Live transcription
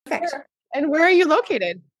Perfect. Sure. And where are you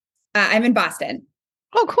located? I'm in Boston.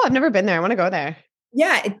 Oh, cool. I've never been there. I want to go there.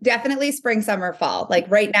 Yeah, definitely spring, summer, fall. Like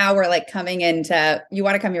right now, we're like coming into, you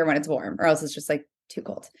want to come here when it's warm, or else it's just like too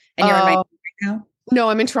cold. And you're in Miami Oh, right now? no,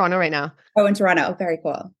 I'm in Toronto right now. Oh, in Toronto. Oh, very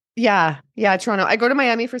cool. Yeah. Yeah. Toronto. I go to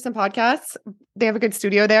Miami for some podcasts. They have a good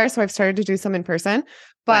studio there. So I've started to do some in person. Fun.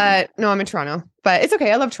 But no, I'm in Toronto. But it's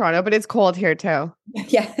okay. I love Toronto, but it's cold here too.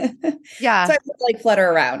 Yeah. So Yeah. I like flutter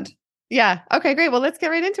around. Yeah. Okay, great. Well, let's get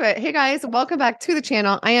right into it. Hey guys, welcome back to the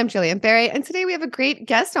channel. I am Jillian Barry, and today we have a great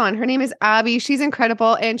guest on. Her name is Abby. She's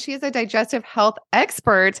incredible, and she is a digestive health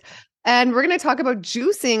expert. And we're going to talk about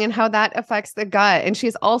juicing and how that affects the gut. And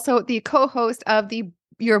she's also the co-host of the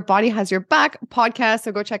Your Body Has Your Back podcast.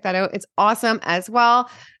 So go check that out. It's awesome as well.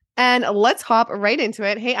 And let's hop right into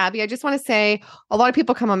it. Hey, Abby, I just want to say a lot of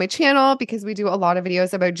people come on my channel because we do a lot of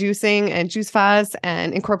videos about juicing and juice fasts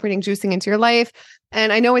and incorporating juicing into your life.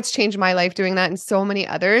 And I know it's changed my life doing that and so many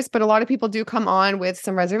others, but a lot of people do come on with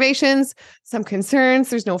some reservations, some concerns.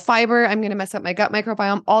 There's no fiber. I'm going to mess up my gut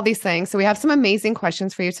microbiome, all these things. So we have some amazing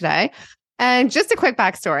questions for you today. And just a quick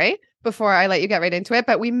backstory before I let you get right into it.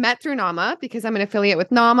 But we met through Nama because I'm an affiliate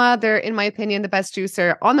with Nama. They're, in my opinion, the best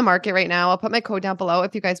juicer on the market right now. I'll put my code down below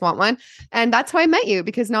if you guys want one. And that's how I met you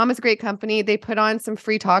because Nama is a great company. They put on some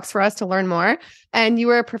free talks for us to learn more. And you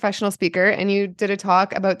were a professional speaker and you did a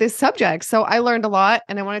talk about this subject. So I learned a lot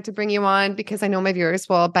and I wanted to bring you on because I know my viewers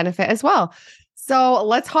will benefit as well. So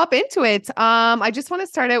let's hop into it. I just want to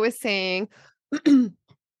start out with saying,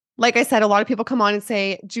 like I said, a lot of people come on and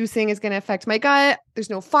say juicing is going to affect my gut.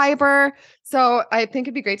 There's no fiber. So I think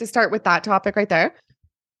it'd be great to start with that topic right there.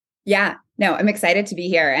 Yeah, no, I'm excited to be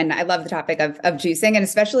here. And I love the topic of juicing and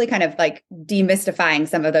especially kind of like demystifying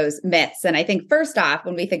some of those myths. And I think first off,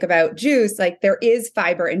 when we think about juice, like there is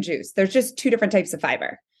fiber in juice. There's just two different types of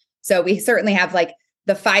fiber. So we certainly have like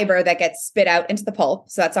the fiber that gets spit out into the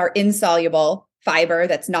pulp. So that's our insoluble fiber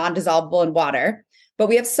that's non-dissolvable in water. But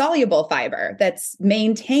we have soluble fiber that's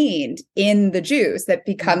maintained in the juice that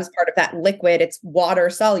becomes part of that liquid. It's water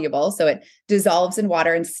soluble. So it dissolves in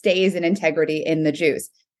water and stays in integrity in the juice.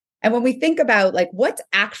 And when we think about like what's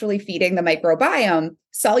actually feeding the microbiome,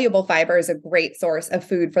 soluble fiber is a great source of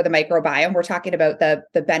food for the microbiome. We're talking about the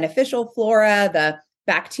beneficial flora, the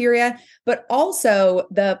bacteria, but also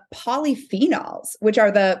the polyphenols, which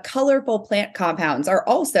are the colorful plant compounds, are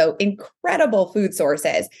also incredible food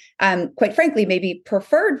sources. Quite frankly, maybe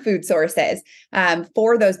preferred food sources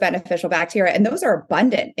for those beneficial bacteria. And those are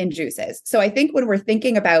abundant in juices. So I think when we're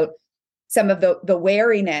thinking about some of the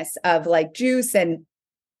wariness of like juice and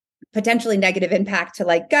potentially negative impact to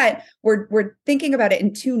like gut, we're thinking about it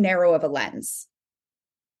in too narrow of a lens.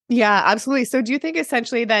 Yeah, absolutely. So do you think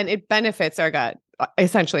essentially then it benefits our gut,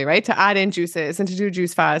 essentially, right? To add in juices and to do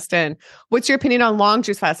juice fast. And what's your opinion on long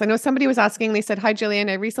juice fast? I know somebody was asking, they said, "Hi, Jillian,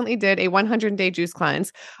 I recently did a 100-day juice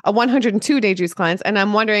cleanse, a 102-day juice cleanse. And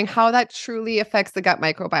I'm wondering how that truly affects the gut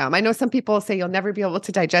microbiome." I know some people say you'll never be able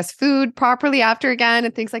to digest food properly after again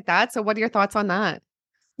and things like that. So what are your thoughts on that?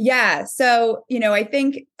 Yeah. So, I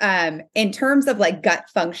think in terms of like gut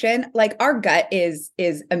function, like our gut is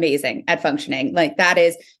amazing at functioning. Like that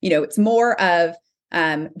is, it's more of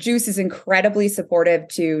juice is incredibly supportive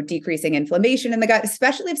to decreasing inflammation in the gut,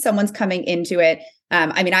 especially if someone's coming into it.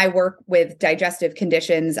 I work with digestive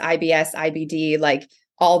conditions, IBS, IBD, like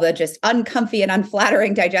all the just uncomfy and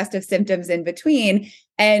unflattering digestive symptoms in between.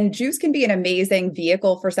 And juice can be an amazing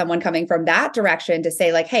vehicle for someone coming from that direction to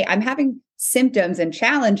say like, hey, I'm having symptoms and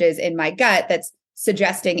challenges in my gut that's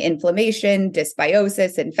suggesting inflammation,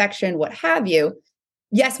 dysbiosis, infection, what have you.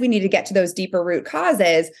 Yes, we need to get to those deeper root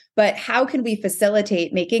causes, but how can we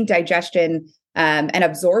facilitate making digestion and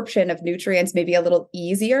absorption of nutrients maybe a little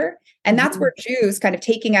easier? And that's where juice kind of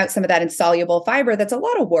taking out some of that insoluble fiber, that's a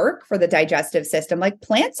lot of work for the digestive system. Like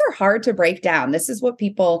plants are hard to break down. This is what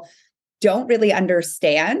people don't really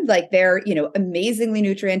understand. Like they're, amazingly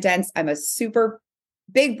nutrient dense. I'm a super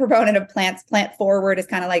big proponent of plants. Plant forward is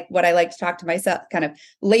kind of like what I like to talk to myself, kind of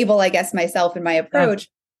label, I guess, myself in my approach.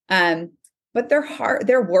 But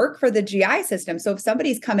they're work for the GI system. So if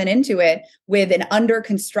somebody's coming into it with an under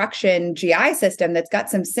construction GI system that's got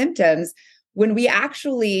some symptoms, when we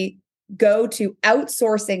actually go to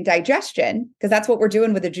outsourcing digestion, because that's what we're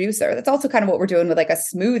doing with a juicer, that's also kind of what we're doing with like a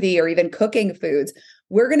smoothie or even cooking foods,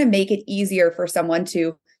 we're going to make it easier for someone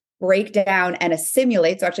to break down and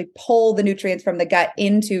assimilate, so actually pull the nutrients from the gut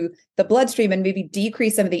into the bloodstream and maybe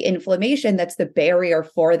decrease some of the inflammation that's the barrier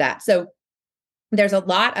for that. So there's a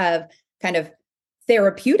lot of kind of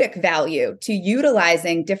therapeutic value to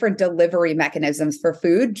utilizing different delivery mechanisms for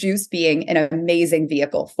food, juice being an amazing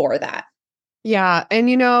vehicle for that. Yeah. And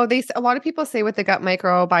a lot of people say with the gut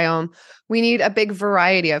microbiome, we need a big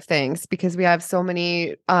variety of things because we have so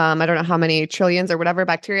many, I don't know how many trillions or whatever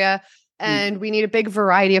bacteria, Mm. and we need a big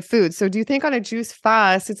variety of foods. So do you think on a juice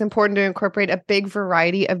fast, it's important to incorporate a big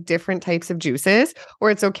variety of different types of juices,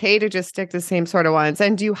 or it's okay to just stick to the same sort of ones?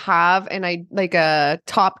 And do you have like a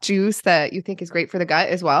top juice that you think is great for the gut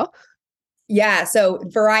as well? Yeah. So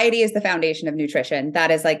variety is the foundation of nutrition.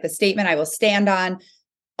 That is like the statement I will stand on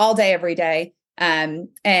all day, every day. And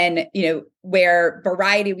where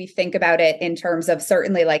variety, we think about it in terms of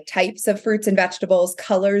certainly like types of fruits and vegetables,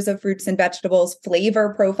 colors of fruits and vegetables,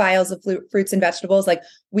 flavor profiles of fruits and vegetables. Like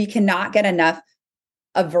we cannot get enough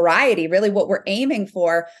of variety. Really, what we're aiming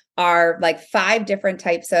for are like 5 different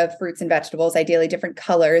types of fruits and vegetables, ideally different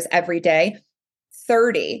colors every day,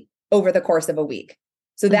 30 over the course of a week.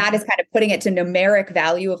 So that is kind of putting it to numeric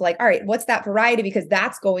value of like, all right, what's that variety? Because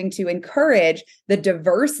that's going to encourage the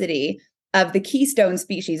diversity of the keystone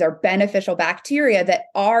species or beneficial bacteria that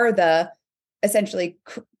are the essentially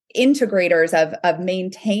integrators of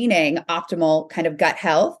maintaining optimal kind of gut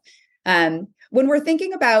health. When we're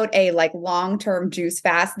thinking about a like long-term juice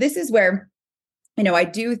fast, this is where, I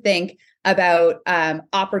do think about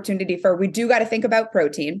opportunity for, we do got to think about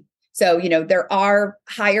protein. So, there are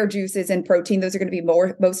higher juices in protein. Those are going to be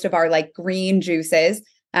most of our like green juices.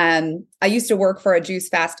 I used to work for a juice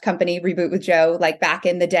fast company, Reboot with Joe, like back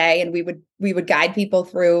in the day, and we would guide people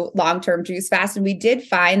through long-term juice fast. And we did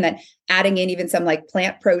find that adding in even some like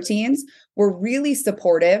plant proteins were really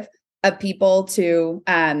supportive of people to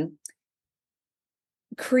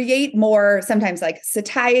create more, sometimes like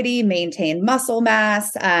satiety, maintain muscle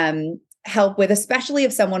mass, help with, especially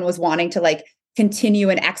if someone was wanting to like continue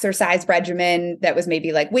an exercise regimen that was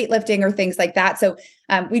maybe like weightlifting or things like that. So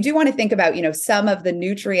we do want to think about, some of the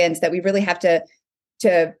nutrients that we really have to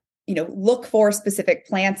look for specific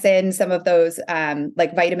plants in, some of those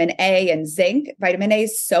like vitamin A and zinc. Vitamin A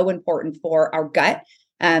is so important for our gut,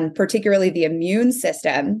 particularly the immune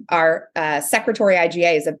system. Our secretory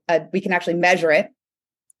IgA is we can actually measure it.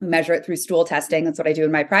 We measure it through stool testing. That's what I do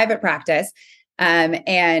in my private practice.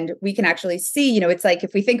 And we can actually see, it's like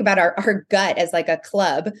if we think about our gut as like a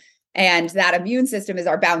club, and that immune system is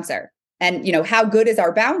our bouncer. And, how good is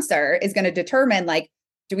our bouncer is going to determine, like,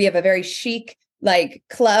 do we have a very chic, like,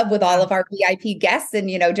 club with all of our VIP guests and,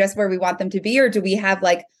 just where we want them to be? Or do we have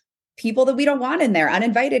like people that we don't want in there,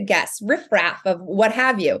 uninvited guests, riffraff of what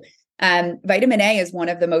have you? Vitamin A is one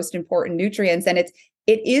of the most important nutrients, and it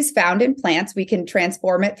is found in plants. We can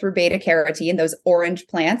transform it through beta carotene, those orange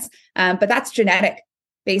plants, but that's genetic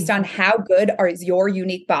based on how good is your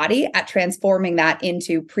unique body at transforming that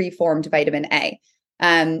into preformed vitamin A.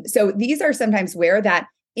 So these are sometimes where that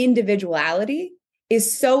individuality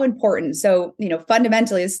is so important. So,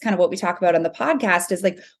 fundamentally, this is kind of what we talk about on the podcast, is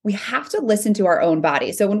like, we have to listen to our own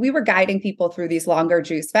body. So when we were guiding people through these longer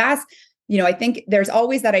juice fasts, I think there's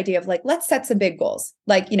always that idea of like, let's set some big goals.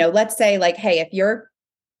 Like, let's say like, hey, if you're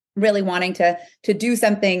really wanting to do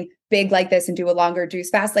something big like this and do a longer juice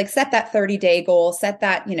fast, like set that 30-day goal, set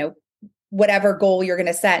that, whatever goal you're going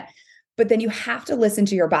to set. But then you have to listen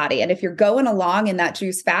to your body. And if you're going along in that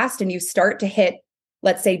juice fast and you start to hit,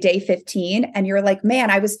 let's say day 15, and you're like, man,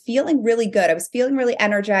 I was feeling really good. I was feeling really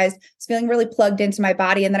energized. I was feeling really plugged into my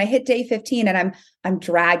body. And then I hit day 15 and I'm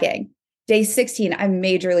dragging. Day 16, I'm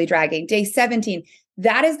majorly dragging. Day 17,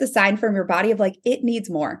 that is the sign from your body of like, it needs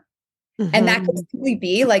more. Mm-hmm. And that could simply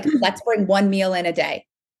be like, let's bring one meal in a day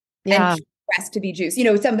and rest to be juice.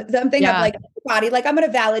 Something of like body, like, I'm going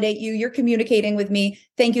to validate you. You're communicating with me.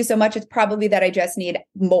 Thank you so much. It's probably that I just need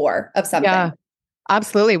more of something. Yeah.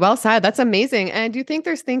 Absolutely. Well said. That's amazing. And do you think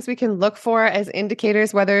there's things we can look for as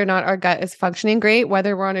indicators whether or not our gut is functioning great,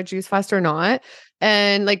 whether we're on a juice fast or not?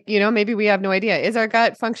 And like, maybe we have no idea. Is our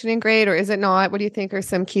gut functioning great or is it not? What do you think are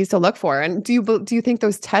some keys to look for? And do you think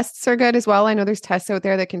those tests are good as well? I know there's tests out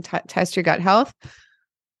there that can test your gut health.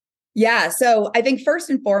 Yeah. So I think first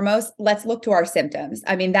and foremost, let's look to our symptoms.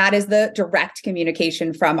 I mean, that is the direct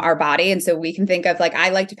communication from our body. And so we can think of like, I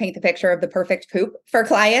like to paint the picture of the perfect poop for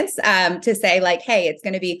clients to say like, hey, it's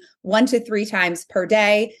going to be 1 to 3 times per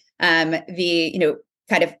day.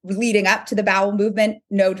 Kind of leading up to the bowel movement,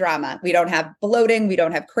 no drama. We don't have bloating. We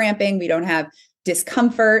don't have cramping. We don't have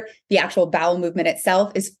discomfort. The actual bowel movement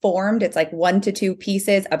itself is formed. It's like 1 to 2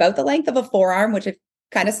 pieces about the length of a forearm, which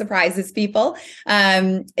kind of surprises people.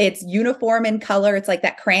 It's uniform in color. It's like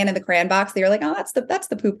that crayon in the crayon box. They're like, oh, that's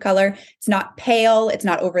the poop color. It's not pale. It's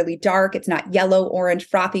not overly dark. It's not yellow, orange,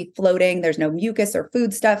 frothy, floating. There's no mucus or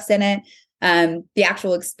foodstuffs in it. The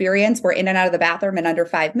actual experience, we're in and out of the bathroom in under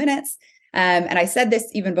 5 minutes. And I said this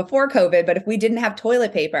even before COVID, but if we didn't have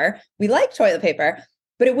toilet paper, we like toilet paper,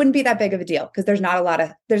 but it wouldn't be that big of a deal because there's not a lot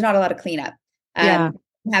of cleanup.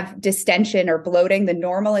 Have distension or bloating. The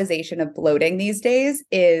normalization of bloating these days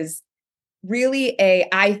is really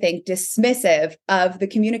I think, dismissive of the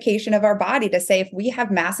communication of our body to say if we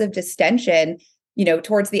have massive distension,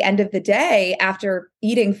 towards the end of the day after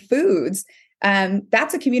eating foods,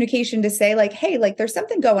 that's a communication to say like, hey, like there's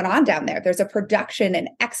something going on down there. There's an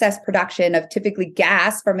excess production of typically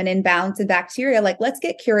gas from an imbalance in bacteria. Like, let's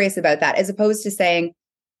get curious about that, as opposed to saying,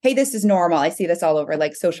 hey, this is normal. I see this all over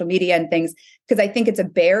like social media and things, because I think it's a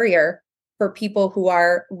barrier for people who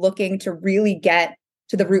are looking to really get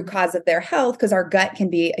to the root cause of their health, because our gut can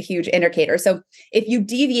be a huge indicator. So if you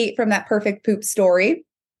deviate from that perfect poop story,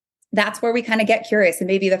 that's where we kind of get curious. And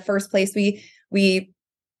maybe the first place we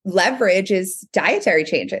leverage is dietary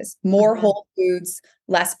changes, more whole foods,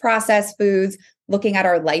 less processed foods, looking at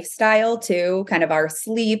our lifestyle too, kind of our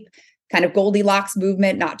sleep, kind of Goldilocks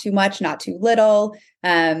movement, not too much, not too little.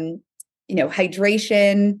 Hydration,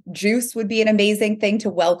 juice would be an amazing thing to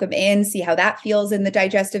welcome in, see how that feels in the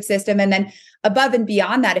digestive system. And then above and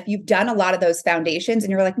beyond that, if you've done a lot of those foundations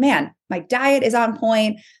and you're like, man, my diet is on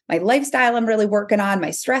point, my lifestyle I'm really working on,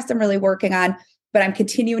 my stress I'm really working on, but I'm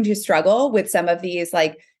continuing to struggle with some of these,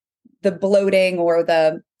 like the bloating or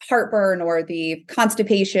the heartburn or the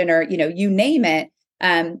constipation or, you name it.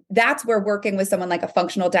 That's where working with someone like a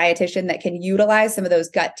functional dietitian that can utilize some of those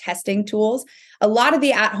gut testing tools. A lot of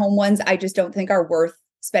the at-home ones, I just don't think are worth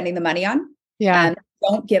spending the money on. Yeah.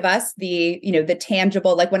 Don't give us the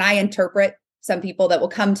tangible, like when I interpret some people that will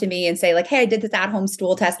come to me and say like, hey, I did this at-home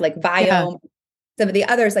stool test, like Viome, some of the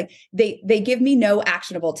others, like they give me no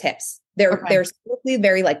actionable tips. They're strictly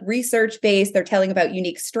very like research-based. They're telling about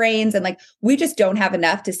unique strains. And like, we just don't have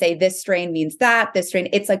enough to say this strain means that, this strain.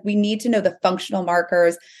 It's like, we need to know the functional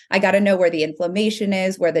markers. I got to know where the inflammation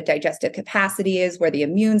is, where the digestive capacity is, where the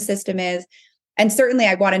immune system is. And certainly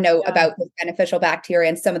I want to know about the beneficial bacteria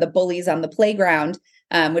and some of the bullies on the playground,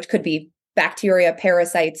 which could be bacteria,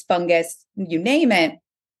 parasites, fungus, you name it.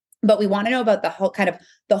 But we want to know about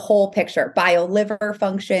the whole picture: bile, liver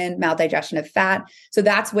function, maldigestion of fat. So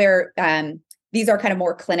that's where these are kind of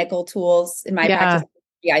more clinical tools in my practice.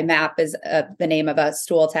 GI map is the name of a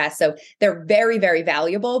stool test. So they're very, very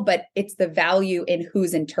valuable, but it's the value in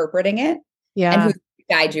who's interpreting it and who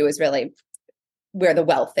guide you is really where the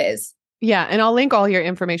wealth is. Yeah. And I'll link all your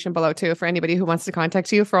information below too, for anybody who wants to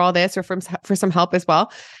contact you for all this or for some help as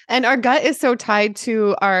well. And our gut is so tied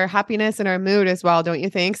to our happiness and our mood as well, don't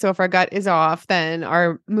you think? So if our gut is off, then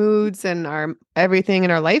our moods and our everything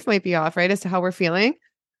in our life might be off, right? As to how we're feeling.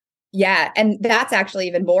 Yeah. And that's actually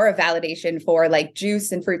even more of validation for like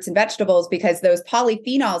juice and fruits and vegetables, because those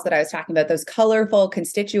polyphenols that I was talking about, those colorful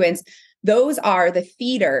constituents, those are the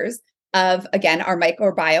feeders of, again, our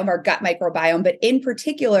microbiome, our gut microbiome, but in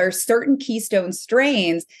particular, certain keystone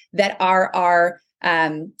strains that are our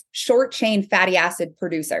short chain fatty acid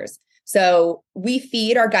producers. So we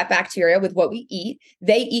feed our gut bacteria with what we eat.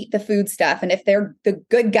 They eat the food stuff. And if they're the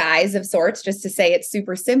good guys of sorts, just to say it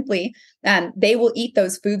super simply, they will eat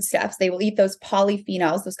those food stuffs. They will eat those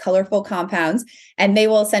polyphenols, those colorful compounds, and they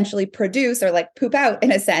will essentially produce, or like poop out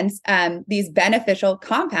in a sense, these beneficial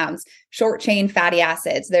compounds, short chain fatty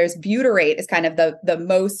acids. There's butyrate is kind of the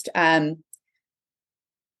most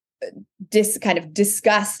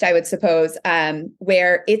discussed, I would suppose,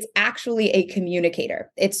 where it's actually a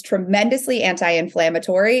communicator. It's tremendously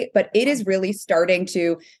anti-inflammatory, but it is really starting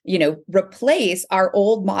to, replace our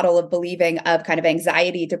old model of believing of kind of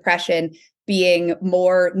anxiety, depression being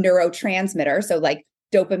more neurotransmitter. So like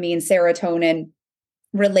dopamine, serotonin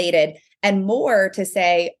related, and more to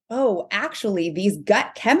say, oh, actually, these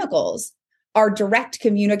gut chemicals are direct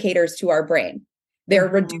communicators to our brain. They're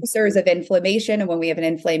reducers of inflammation. And when we have an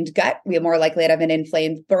inflamed gut, we are more likely to have an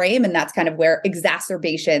inflamed brain. And that's kind of where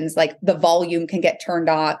exacerbations, like the volume can get turned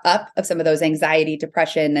up of some of those anxiety,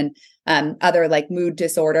 depression, and other like mood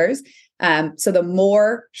disorders. So the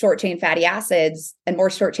more short chain fatty acids and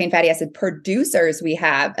more short chain fatty acid producers we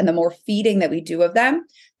have, and the more feeding that we do of them,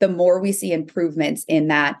 the more we see improvements in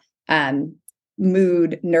that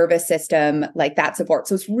mood, nervous system, like that support.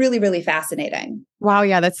 So it's really, really fascinating. Wow.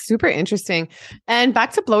 Yeah, that's super interesting. And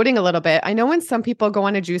back to bloating a little bit. I know when some people go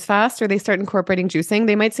on a juice fast or they start incorporating juicing,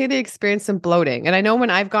 they might say they experience some bloating. And I know when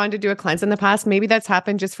I've gone to do a cleanse in the past, maybe that's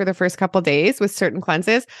happened just for the first couple of days with certain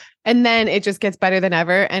cleanses. And then it just gets better than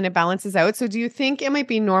ever and it balances out. So do you think it might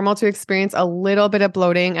be normal to experience a little bit of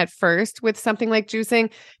bloating at first with something like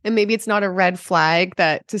juicing? And maybe it's not a red flag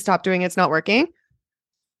that to stop doing it's not working?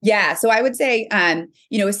 Yeah. So I would say,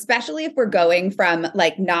 especially if we're going from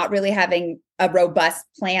like not really having a robust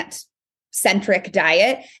plant centric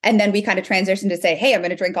diet. And then we kind of transition to say, hey, I'm going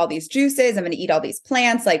to drink all these juices. I'm going to eat all these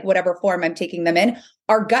plants, like whatever form I'm taking them in.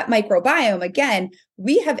 Our gut microbiome, again,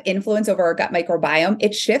 we have influence over our gut microbiome.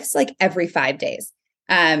 It shifts like every 5 days.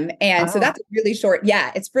 So that's really short.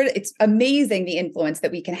 Yeah, it's amazing the influence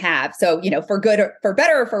that we can have. So, for good or for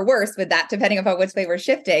better or for worse with that, depending upon which way we're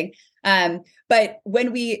shifting. But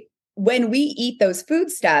when we eat those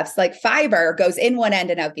foodstuffs, like fiber goes in one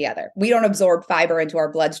end and out the other. We don't absorb fiber into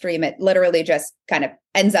our bloodstream. It literally just kind of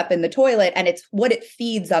ends up in the toilet, and it's what it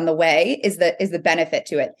feeds on the way is the benefit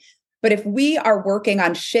to it. But if we are working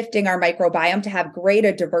on shifting our microbiome to have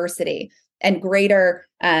greater diversity and greater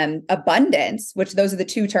abundance, which those are the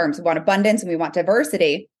two terms, we want abundance and we want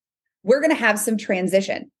diversity, we're going to have some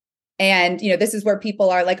transition. And, this is where people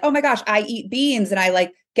are like, oh my gosh, I eat beans and I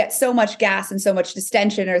like get so much gas and so much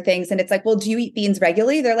distension or things. And it's like, well, do you eat beans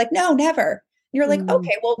regularly? They're like, no, never. And you're like,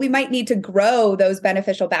 okay, well, we might need to grow those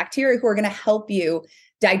beneficial bacteria who are going to help you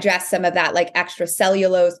digest some of that, like extra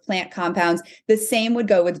cellulose, plant compounds. The same would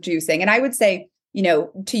go with juicing. And I would say,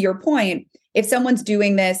 to your point, if someone's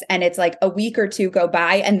doing this and it's like a week or two go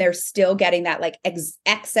by and they're still getting that like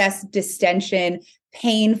excess distension,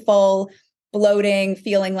 painful, bloating,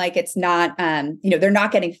 feeling like it's not, they're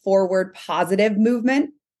not getting forward positive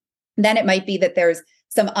movement, then it might be that there's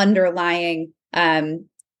some underlying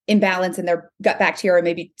imbalance in their gut bacteria,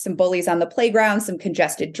 maybe some bullies on the playground, some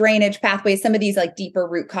congested drainage pathways, some of these like deeper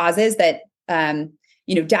root causes that,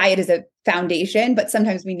 diet is a foundation, but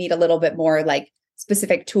sometimes we need a little bit more like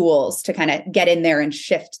specific tools to kind of get in there and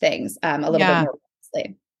shift things a little bit more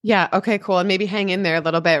closely. Yeah. Okay, cool. And maybe hang in there a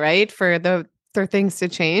little bit, right? For things to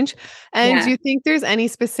change. And do you think there's any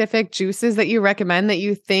specific juices that you recommend that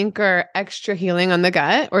you think are extra healing on the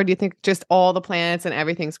gut? Or do you think just all the plants and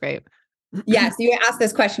everything's great? Yeah. So you asked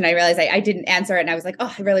this question. I realized I didn't answer it. And I was like,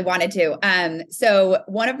 oh, I really wanted to. So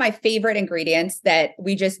one of my favorite ingredients that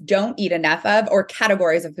we just don't eat enough of, or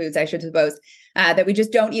categories of foods, I should suppose, that we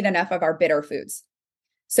just don't eat enough of, are bitter foods.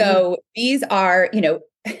 So these are,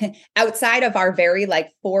 outside of our very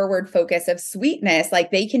like forward focus of sweetness,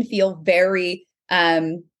 like they can feel very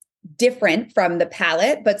different from the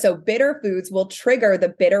palate. But so bitter foods will trigger the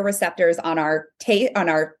bitter receptors on our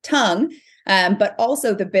tongue, but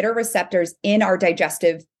also the bitter receptors in our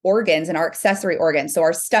digestive organs and our accessory organs. So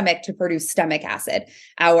our stomach to produce stomach acid,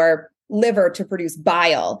 our liver to produce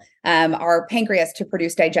bile, our pancreas to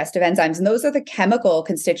produce digestive enzymes. And those are the chemical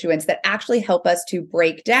constituents that actually help us to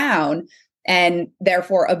break down and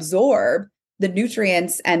therefore absorb the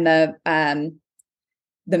nutrients and the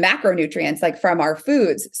macronutrients like from our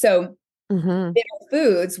foods. So bitter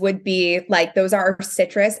foods would be like, those are our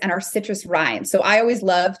citrus and our citrus rind. So I always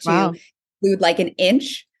love to include like an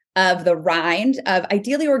inch of the rind of,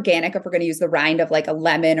 ideally organic if we're going to use the rind of like a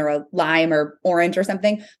lemon or a lime or orange or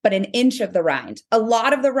something, but an inch of the rind. A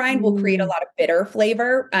lot of the rind will create a lot of bitter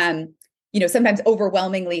flavor. Sometimes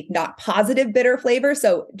overwhelmingly not positive bitter flavor.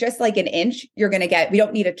 So just like an inch, you're going to get, we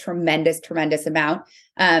don't need a tremendous amount.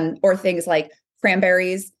 Or things like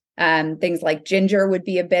cranberries, things like ginger would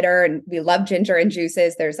be a bitter, and we love ginger in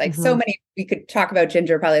juices. There's like so many, we could talk about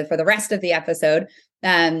ginger probably for the rest of the episode.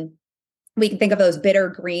 We can think of those bitter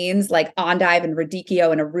greens like endive and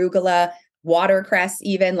radicchio and arugula, watercress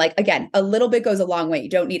even. Like, again, a little bit goes a long way. You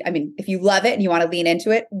don't need, if you love it and you want to lean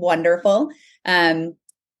into it, wonderful.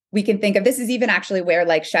 We can think of, this is even actually where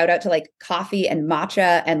like shout out to like coffee and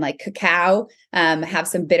matcha and like cacao have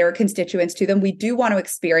some bitter constituents to them. We do want to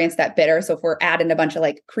experience that bitter. So if we're adding a bunch of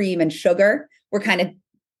like cream and sugar, we're kind of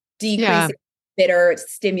decreasing bitter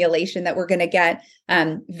stimulation that we're going to get.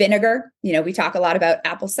 Vinegar, we talk a lot about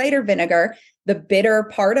apple cider vinegar. The bitter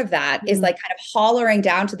part of that is like kind of hollering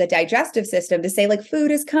down to the digestive system to say like, food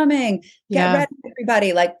is coming, get ready,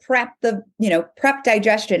 everybody, like prep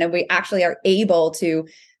digestion. And we actually are able to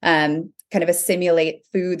kind of assimilate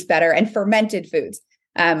foods better. And fermented foods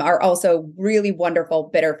are also really wonderful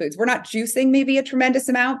bitter foods. We're not juicing maybe a tremendous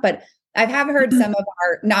amount, but I have heard some of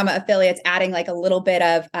our NAMA affiliates adding like a little bit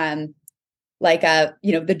of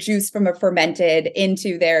the juice from a fermented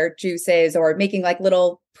into their juices, or making like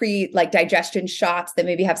little digestion shots that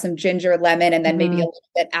maybe have some ginger, lemon, and then maybe a little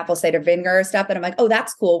bit apple cider vinegar or stuff. And I'm like, oh,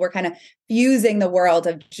 that's cool. We're kind of fusing the world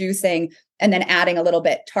of juicing and then adding a little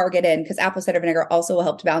bit target in, because apple cider vinegar also will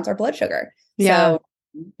help to balance our blood sugar. Yeah. So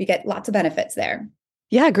we get lots of benefits there.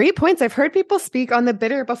 Yeah, great points. I've heard people speak on the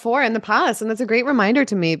bitter before in the past, and that's a great reminder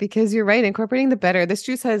to me because you're right, incorporating the bitter. This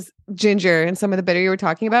juice has ginger and some of the bitter you were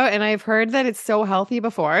talking about, and I've heard that it's so healthy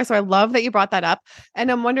before. So I love that you brought that up.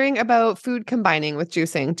 And I'm wondering about food combining with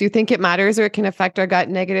juicing. Do you think it matters or it can affect our gut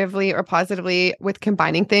negatively or positively with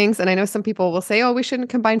combining things? And I know some people will say, oh, we shouldn't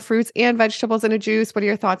combine fruits and vegetables in a juice. What are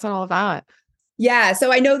your thoughts on all of that? Yeah.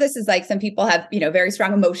 So I know this is like some people have, very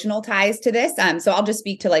strong emotional ties to this. So I'll just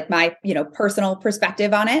speak to like my, personal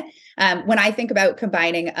perspective on it. When I think about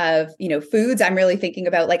combining of, foods, I'm really thinking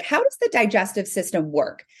about like, how does the digestive system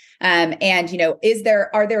work? And,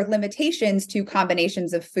 are there limitations to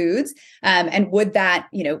combinations of foods? And would that,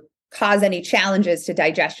 cause any challenges to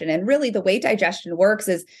digestion? And really the way digestion works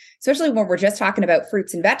is, especially when we're just talking about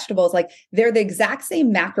fruits and vegetables, like they're the exact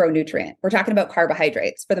same macronutrient. We're talking about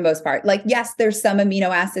carbohydrates for the most part. Like, yes, there's some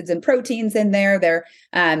amino acids and proteins in there. They're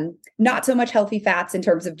not so much healthy fats in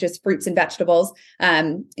terms of just fruits and vegetables,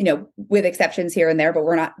 with exceptions here and there, but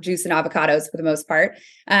we're not juice and avocados for the most part.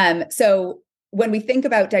 So when we think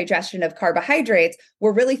about digestion of carbohydrates,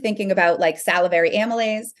 we're really thinking about like salivary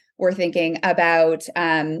amylase. We're thinking about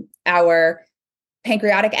our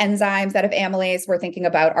pancreatic enzymes that have amylase. We're thinking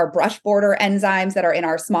about our brush border enzymes that are in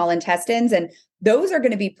our small intestines. And those are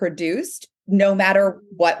going to be produced no matter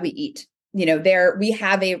what we eat. We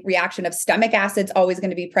have a reaction of stomach acids always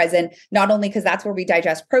going to be present, not only because that's where we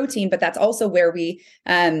digest protein, but that's also where we,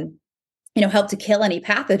 help to kill any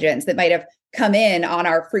pathogens that might have come in on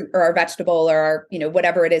our fruit or our vegetable or our,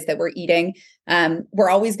 whatever it is that we're eating. We're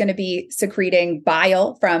always going to be secreting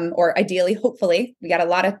bile from, or ideally, hopefully, we got a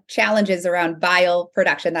lot of challenges around bile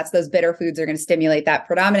production. That's those bitter foods are going to stimulate that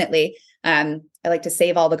predominantly. I like to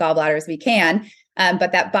save all the gallbladders we can.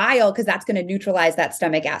 But that bile, because that's going to neutralize that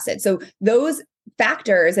stomach acid. So those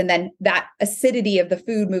factors, and then that acidity of the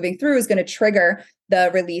food moving through is going to trigger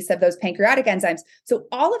the release of those pancreatic enzymes. So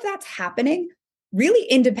all of that's happening really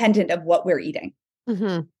independent of what we're eating.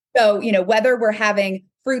 Mm-hmm. So, whether we're having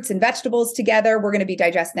fruits and vegetables together, we're going to be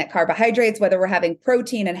digesting that carbohydrates, whether we're having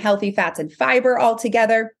protein and healthy fats and fiber all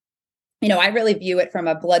together. I really view it from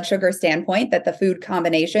a blood sugar standpoint that the food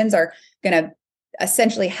combinations are going to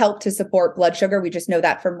essentially help to support blood sugar. We just know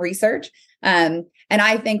that from research. And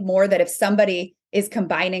I think more that if somebody is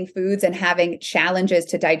combining foods and having challenges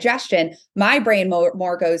to digestion, my brain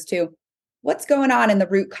more goes to what's going on in the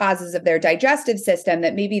root causes of their digestive system,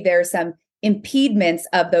 that maybe there's some impediments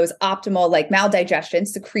of those optimal, like maldigestion,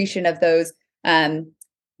 secretion of those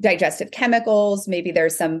digestive chemicals. Maybe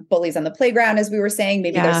there's some bullies on the playground, as we were saying.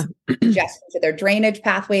 Maybe there's congestion to their drainage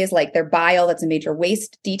pathways, like their bile. That's a major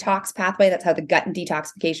waste detox pathway. That's how the gut and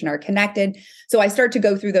detoxification are connected. So I start to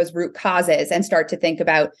go through those root causes and start to think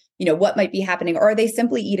about, what might be happening. Or are they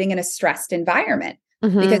simply eating in a stressed environment?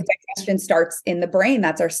 Mm-hmm. Because digestion starts in the brain.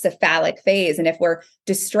 That's our cephalic phase. And if we're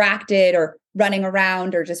distracted or running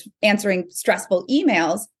around or just answering stressful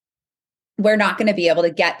emails, we're not going to be able to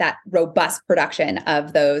get that robust production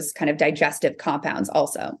of those kind of digestive compounds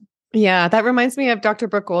also. Yeah, that reminds me of Dr.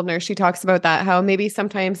 Brooke Goldner. She talks about that, how maybe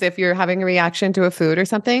sometimes if you're having a reaction to a food or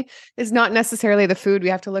something, it's not necessarily the food. We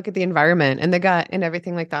have to look at the environment and the gut and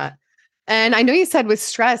everything like that. And I know you said with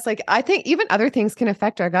stress, like I think even other things can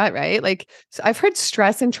affect our gut, right? Like so I've heard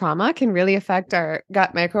stress and trauma can really affect our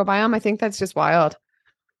gut microbiome. I think that's just wild.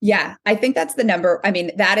 Yeah, I think that's the number. I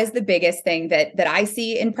mean, that is the biggest thing that I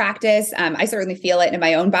see in practice. I certainly feel it in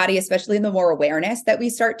my own body, especially in the more awareness that we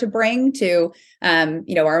start to bring to,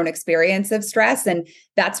 our own experience of stress. And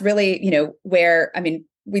that's really, where,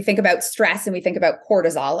 we think about stress and we think about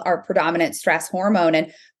cortisol, our predominant stress hormone.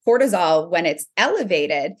 And cortisol, when it's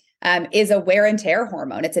elevated, is a wear and tear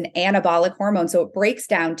hormone. It's an anabolic hormone. So it breaks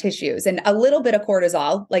down tissues, and a little bit of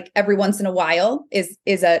cortisol, like every once in a while, is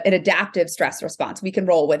an adaptive stress response. We can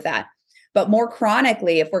roll with that. But more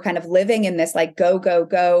chronically, if we're kind of living in this like go, go,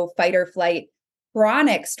 go, fight or flight,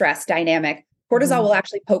 chronic stress dynamic, cortisol will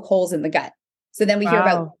actually poke holes in the gut. So then we hear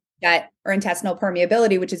about gut or intestinal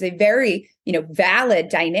permeability, which is a very, valid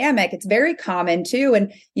dynamic. It's very common too.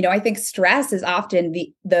 And, I think stress is often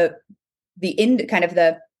the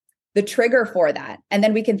trigger for that. And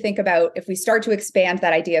then we can think about, if we start to expand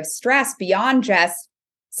that idea of stress beyond just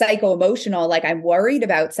psycho-emotional, like I'm worried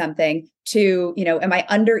about something, to, am I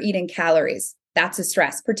under eating calories? That's a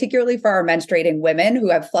stress, particularly for our menstruating women who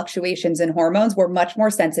have fluctuations in hormones. We're much more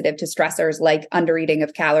sensitive to stressors like under eating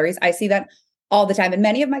of calories. I see that all the time. And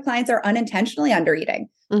many of my clients are unintentionally under eating,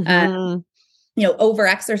 over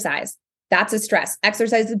exercise. That's a stress.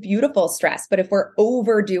 Exercise is a beautiful stress. But if we're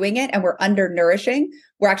overdoing it and we're undernourishing,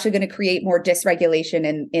 we're actually going to create more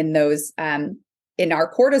dysregulation in those in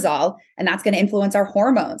our cortisol, and that's going to influence our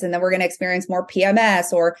hormones. And then we're going to experience more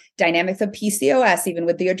PMS or dynamics of PCOS, even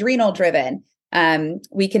with the adrenal driven.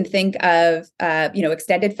 We can think of,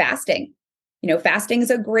 extended fasting. Fasting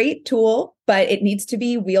is a great tool, but it needs to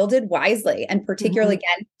be wielded wisely. And particularly,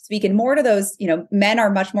 again, speaking more to those, men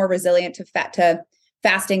are much more resilient to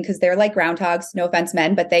fasting because they're like groundhogs, no offense,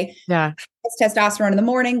 men, but they testosterone in the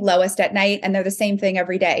morning, lowest at night, and they're the same thing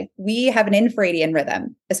every day. We have an infradian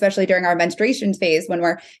rhythm, especially during our menstruation phase when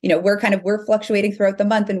we're fluctuating throughout the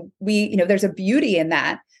month. And there's a beauty in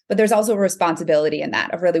that, but there's also a responsibility in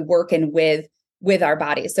that of really working with our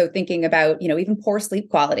bodies. So thinking about, even poor sleep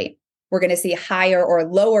quality, we're going to see higher or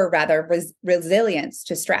lower rather resilience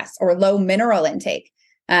to stress or low mineral intake.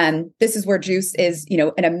 This is where juice is,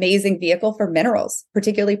 an amazing vehicle for minerals,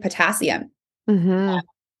 particularly potassium.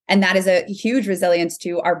 And that is a huge resilience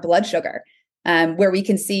to our blood sugar, where we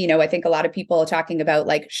can see, I think a lot of people are talking about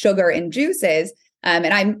like sugar in juices. And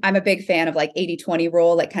I'm a big fan of like 80-20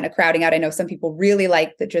 rule, like kind of crowding out. I know some people really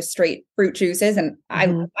like the just straight fruit juices, and I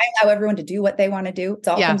allow everyone to do what they want to do. It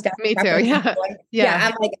all comes down me to too.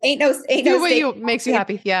 Yeah. I'm like, ain't no do what makes you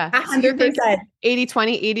happy. Yeah. 100%.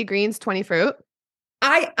 80-20, 80 greens, 20 fruit.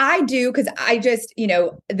 I do, because I just,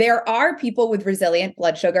 there are people with resilient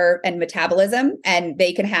blood sugar and metabolism, and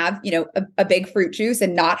they can have, a big fruit juice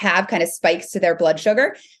and not have kind of spikes to their blood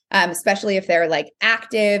sugar, especially if they're like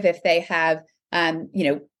active, if they have,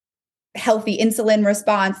 healthy insulin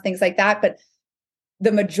response, things like that. But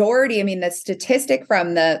the majority, the statistic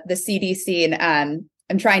from the CDC, and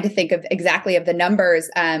I'm trying to think of exactly of the numbers,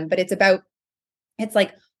 but it's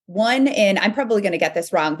like I'm probably going to get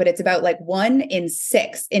this wrong, but it's about like 1 in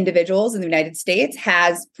 6 individuals in the United States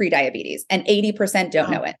has prediabetes, and 80%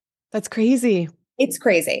 don't know it. That's crazy. It's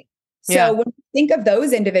crazy. So when we think of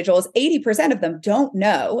those individuals, 80% of them don't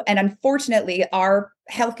know. And unfortunately, our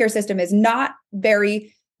healthcare system is not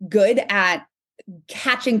very good at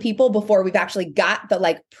catching people before we've actually got the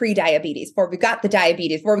like pre-diabetes, before we've got the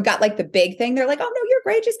diabetes, before we've got like the big thing. They're like, oh no, you're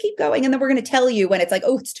great, just keep going. And then we're going to tell you when it's like,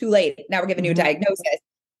 oh, it's too late. Now we're giving you a diagnosis.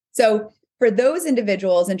 So for those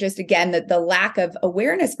individuals, and just again, the lack of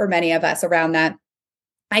awareness for many of us around that,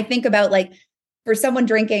 I think about like for someone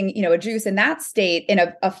drinking, a juice in that state, in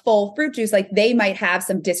a full fruit juice, like they might have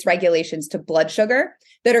some dysregulations to blood sugar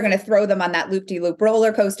that are going to throw them on that loop-de-loop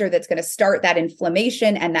roller coaster that's going to start that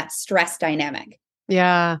inflammation and that stress dynamic.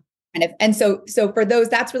 Yeah. And so for those,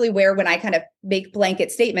 that's really where, when I kind of make blanket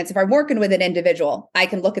statements, if I'm working with an individual, I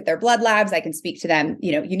can look at their blood labs, I can speak to them,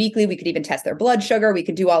 uniquely. We could even test their blood sugar. We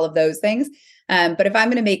could do all of those things. But if I'm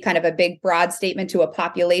going to make kind of a big, broad statement to a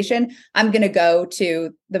population, I'm going to go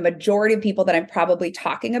to the majority of people that I'm probably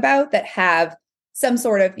talking about that have some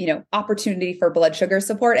sort of, opportunity for blood sugar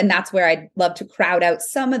support. And that's where I'd love to crowd out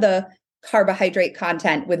some of the carbohydrate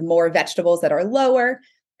content with more vegetables that are lower.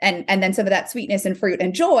 And then some of that sweetness and fruit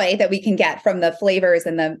and joy that we can get from the flavors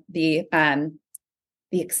and the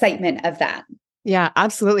excitement of that. Yeah,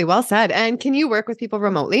 absolutely. Well said. And can you work with people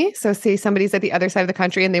remotely? So say somebody's at the other side of the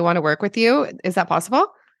country and they want to work with you. Is that possible?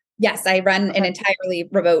 Yes, I run an entirely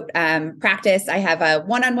remote practice. I have a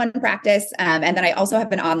one-on-one practice. And then I also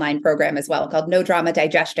have an online program as well called No Drama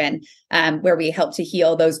Digestion, where we help to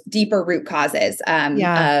heal those deeper root causes of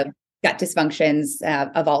gut dysfunctions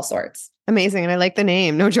of all sorts. Amazing. And I like the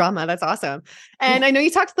name, No Drama. That's awesome. And I know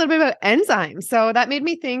you talked a little bit about enzymes. So that made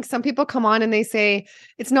me think some people come on and they say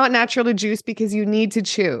it's not natural to juice because you need to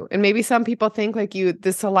chew. And maybe some people think like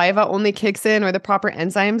the saliva only kicks in, or the proper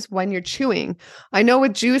enzymes when you're chewing. I know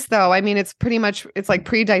with juice though, it's like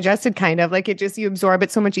pre-digested kind of like you absorb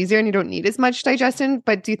it so much easier and you don't need as much digestion.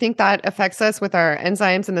 But do you think that affects us with our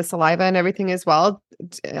enzymes and the saliva and everything as well,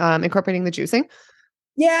 incorporating the juicing?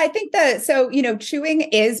 Yeah, I think chewing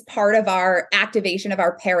is part of our activation of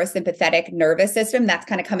our parasympathetic nervous system. That's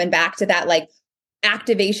kind of coming back to that like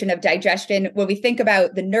activation of digestion. When we think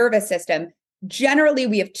about the nervous system, generally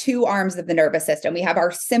we have 2 arms of the nervous system. We have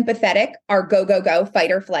our sympathetic, our go, go, go,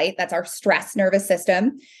 fight or flight. That's our stress nervous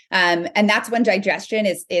system. And that's when digestion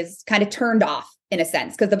is kind of turned off in a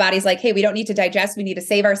sense, because the body's like, hey, we don't need to digest. We need to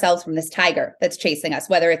save ourselves from this tiger that's chasing us,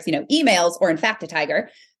 whether it's, emails or in fact a tiger.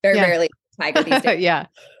 Very rarely tiger these days. Yeah.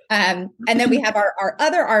 And then we have our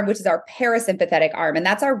other arm, which is our parasympathetic arm, and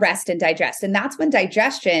that's our rest and digest. And that's when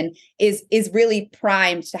digestion is really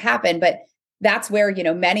primed to happen. But that's where,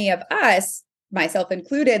 many of us, myself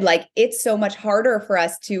included, like it's so much harder for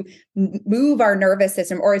us to move our nervous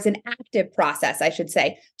system, or it's an active process, I should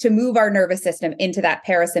say, to move our nervous system into that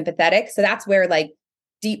parasympathetic. So that's where like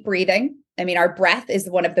deep breathing. Our breath is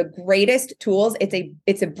one of the greatest tools.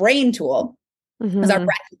 It's a brain tool. Because our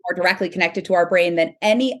breath is more directly connected to our brain than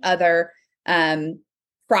any other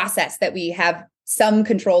process that we have some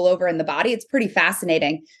control over in the body. It's pretty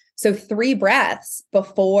fascinating. So 3 breaths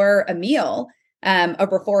before a meal or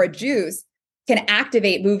before a juice can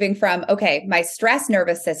activate moving from, okay, my stress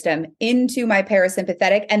nervous system into my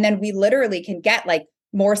parasympathetic. And then we literally can get like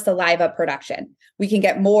more saliva production. We can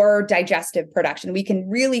get more digestive production. We can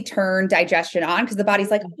really turn digestion on because the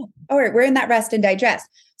body's like, oh, all right, we're in that rest and digest.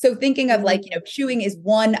 So thinking of like, chewing is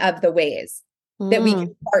one of the ways that we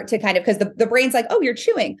can start to kind of, because the brain's like, oh, you're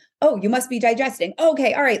chewing. Oh, you must be digesting.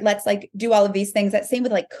 Okay. All right. Let's like do all of these things. That same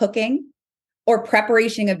with like cooking or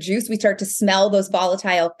preparation of juice. We start to smell those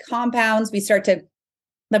volatile compounds.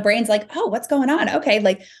 The brain's like, oh, what's going on? Okay.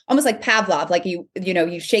 Like almost like Pavlov, like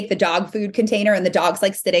you shake the dog food container and the dog's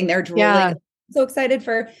like sitting there drooling. Yeah. So excited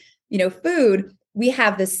for, food. We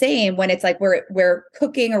have the same when it's like we're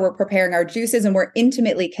cooking or we're preparing our juices and we're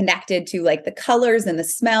intimately connected to like the colors and the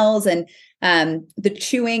smells and the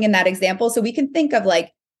chewing in that example. So we can think of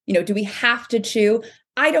like, do we have to chew?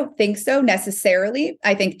 I don't think so necessarily.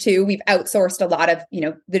 I think too, we've outsourced a lot of,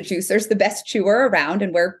 the juicers, the best chewer around,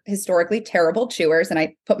 and we're historically terrible chewers. And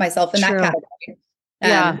I put myself in that category.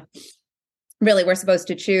 Yeah. Really, we're supposed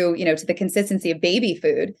to chew, to the consistency of baby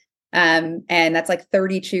food. And that's like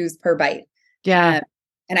 30 chews per bite. Yeah.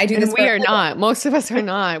 And I do this. We are not. Most of us are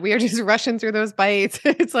not. We are just rushing through those bites.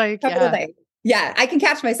 It's like, yeah, I can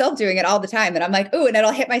catch myself doing it all the time. And I'm like, oh, and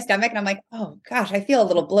it'll hit my stomach. And I'm like, oh gosh, I feel a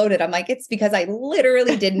little bloated. I'm like, it's because I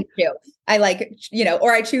literally didn't chew. I like,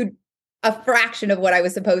 or I chewed a fraction of what I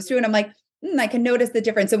was supposed to. And I'm like, I can notice the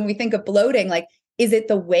difference. And when we think of bloating, like, is it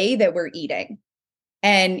the way that we're eating?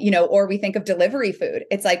 And, or we think of delivery food.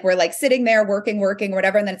 It's like, we're like sitting there working,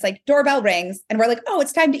 whatever. And then it's like doorbell rings and we're like, oh,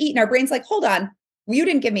 it's time to eat. And our brain's like, hold on. You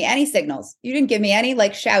didn't give me any signals. You didn't give me any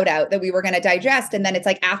like shout out that we were going to digest. And then it's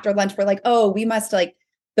like after lunch, we're like, oh, we must like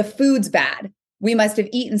the food's bad. We must have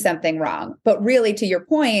eaten something wrong. But really, to your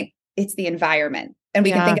point, it's the environment. And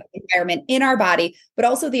we can think of the environment in our body, but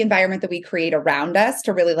also the environment that we create around us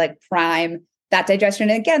to really like prime that digestion.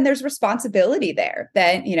 And again, there's responsibility there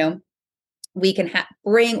that, we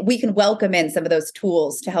can welcome in some of those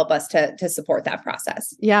tools to help us to support that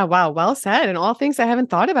process. Yeah. Wow. Well said. And all things I haven't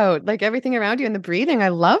thought about, like everything around you and the breathing. I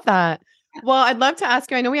love that. Yeah. Well, I'd love to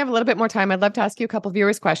ask you, I know we have a little bit more time. I'd love to ask you a couple of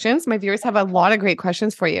viewers' questions. My viewers have a lot of great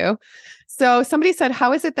questions for you. So somebody said,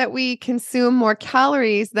 how is it that we consume more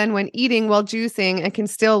calories than when eating while juicing and can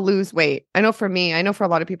still lose weight? I know for a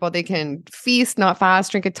lot of people, they can feast, not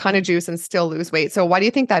fast, drink a ton of juice and still lose weight. So why do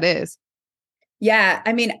you think that is? Yeah.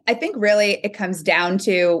 I mean, I think really it comes down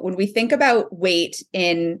to when we think about weight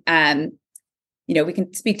in, we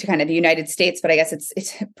can speak to kind of the United States, but I guess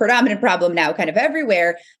it's a predominant problem now kind of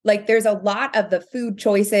everywhere. Like there's a lot of the food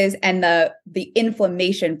choices and the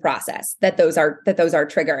inflammation process that those are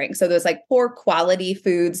triggering. So those like poor quality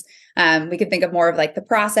foods, we can think of more of like the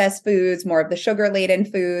processed foods, more of the sugar laden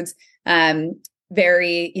foods,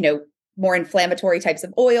 very, more inflammatory types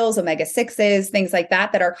of oils, omega-6s, things like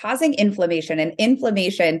that are causing inflammation. And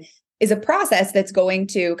inflammation is a process that's going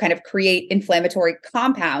to kind of create inflammatory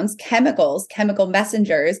compounds, chemical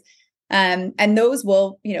messengers. And those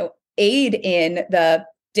will, aid in the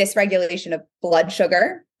dysregulation of blood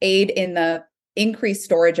sugar, aid in the increased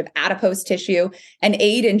storage of adipose tissue, and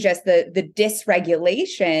aid in just the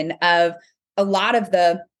dysregulation of a lot of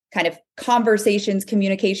the kind of conversations,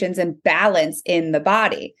 communications, and balance in the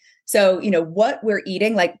body. So, what we're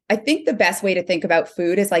eating, like, I think the best way to think about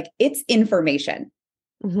food is like, it's information.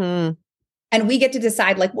 Mm-hmm. And we get to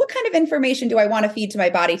decide like, what kind of information do I want to feed to my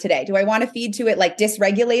body today? Do I want to feed to it like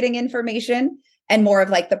dysregulating information and more of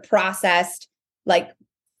like the processed, like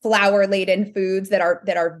flour laden foods that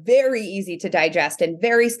are very easy to digest and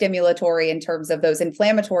very stimulatory in terms of those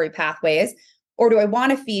inflammatory pathways? Or do I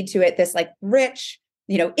want to feed to it this like rich,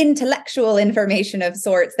 intellectual information of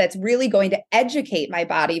sorts that's really going to educate my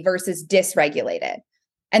body versus dysregulate it?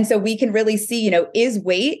 And so we can really see, is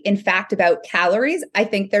weight in fact about calories? I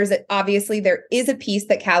think there is a piece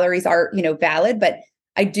that calories are, valid, but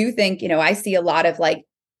I do think, I see a lot of like,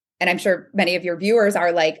 and I'm sure many of your viewers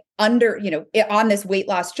are like under, on this weight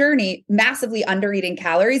loss journey, massively under eating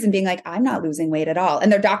calories and being like, I'm not losing weight at all.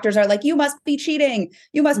 And their doctors are like, you must be cheating.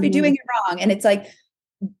 You must be doing it wrong. And it's like,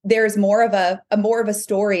 there's more of a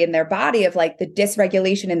story in their body of like the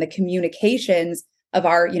dysregulation and the communications of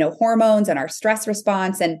our, hormones and our stress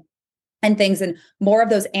response and things, and more of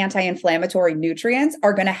those anti-inflammatory nutrients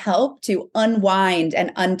are going to help to unwind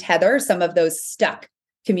and untether some of those stuck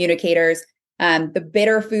communicators. The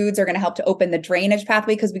bitter foods are going to help to open the drainage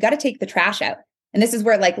pathway because we got to take the trash out. And this is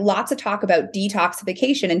where like lots of talk about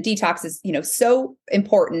detoxification, and detox is, so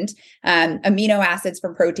important. Amino acids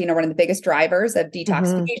from protein are one of the biggest drivers of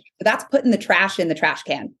detoxification. So that's putting the trash in the trash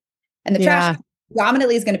can, and the trash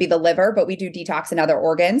predominantly is going to be the liver, but we do detox in other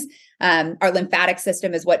organs. Our lymphatic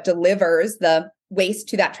system is what delivers the waste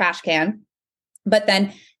to that trash can. But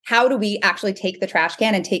then how do we actually take the trash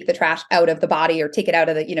can and take the trash out of the body or take it out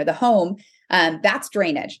of the home? That's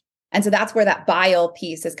drainage. And so that's where that bile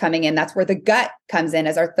piece is coming in. That's where the gut comes in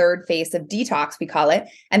as our third phase of detox, we call it.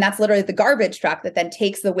 And that's literally the garbage truck that then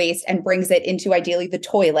takes the waste and brings it into ideally the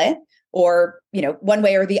toilet, or, one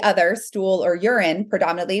way or the other, stool or urine.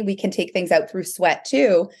 Predominantly, we can take things out through sweat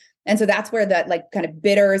too. And so that's where that like kind of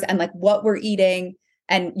bitters and like what we're eating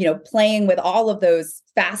and, playing with all of those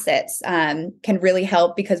facets can really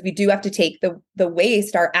help, because we do have to take the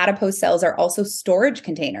waste. Our adipose cells are also storage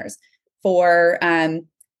containers for,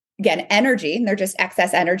 again, energy, and they're just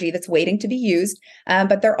excess energy that's waiting to be used.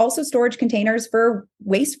 But they're also storage containers for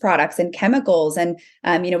waste products and chemicals. And,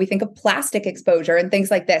 we think of plastic exposure and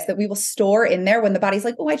things like this that we will store in there when the body's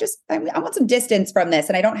like, oh, I want some distance from this,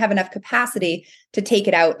 and I don't have enough capacity to take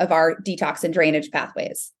it out of our detox and drainage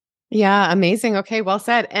pathways. Yeah, amazing. Okay, well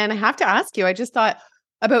said. And I have to ask you, I just thought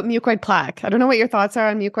about mucoid plaque. I don't know what your thoughts are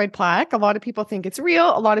on mucoid plaque. A lot of people think it's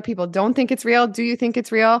real. A lot of people don't think it's real. Do you think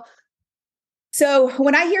it's real? So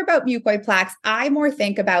when I hear about mucoid plaques, I more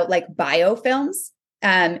think about like biofilms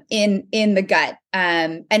in the gut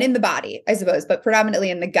and in the body, I suppose, but predominantly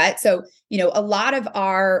in the gut. So, a lot of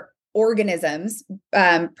our organisms,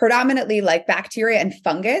 predominantly like bacteria and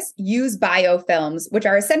fungus, use biofilms, which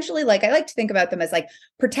are essentially like, I like to think about them as like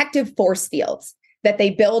protective force fields that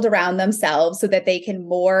they build around themselves so that they can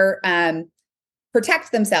more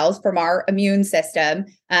protect themselves from our immune system.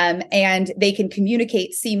 And they can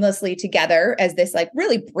communicate seamlessly together as this like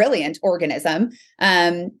really brilliant organism,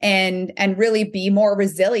 and really be more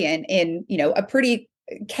resilient in, a pretty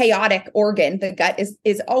chaotic organ. The gut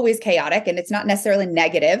is always chaotic, and it's not necessarily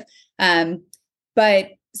negative. But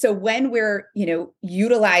so when we're,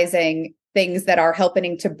 utilizing things that are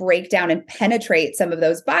helping to break down and penetrate some of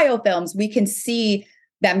those biofilms, we can see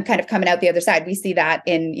them kind of coming out the other side. We see that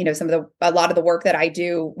in, a lot of the work that I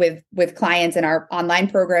do with clients in our online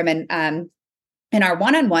program and in our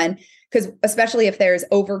one-on-one, because especially if there's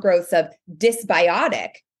overgrowths of dysbiotic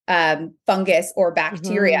fungus or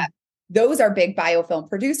bacteria, those are big biofilm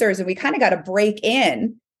producers. And we kind of got to break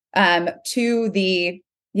in to the,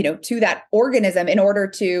 to that organism in order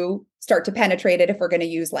to start to penetrate it if we're going to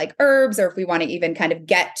use like herbs, or if we want to even kind of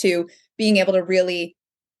get to being able to really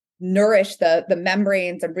nourish the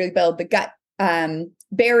membranes and rebuild the gut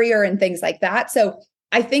barrier and things like that. So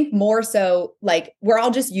I think more so like we're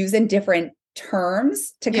all just using different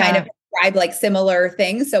terms to kind of describe like similar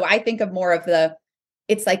things. So I think of more of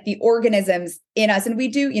it's like the organisms in us. And we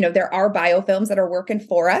do, there are biofilms that are working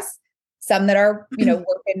for us, some that are,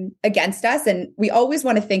 working against us. And we always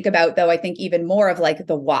want to think about, though, I think even more of like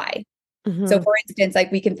the why. So for instance,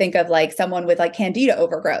 like we can think of like someone with like candida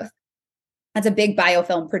overgrowth. That's a big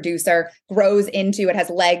biofilm producer, grows into, it has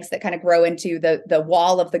legs that kind of grow into the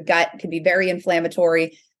wall of the gut, can be very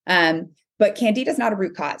inflammatory. But candida is not a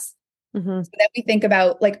root cause. So then we think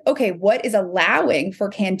about like, okay, what is allowing for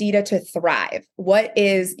candida to thrive? What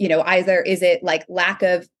is, either is it like lack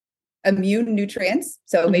of immune nutrients?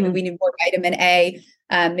 So maybe we need more vitamin A.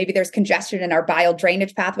 Maybe there's congestion in our bile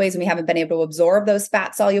drainage pathways and we haven't been able to absorb those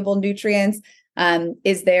fat soluble nutrients.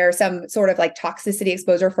 Is there some sort of like toxicity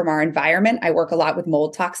exposure from our environment? I work a lot with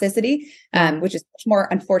mold toxicity, which is much more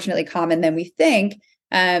unfortunately common than we think.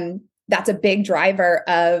 That's a big driver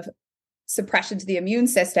of suppression to the immune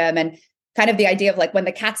system, and kind of the idea of like when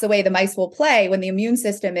the cat's away, the mice will play. When the immune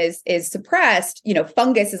system is suppressed,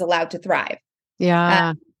 fungus is allowed to thrive.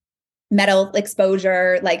 Metal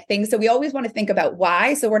exposure, like things. So we always want to think about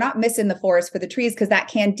why. So we're not missing the forest for the trees, because that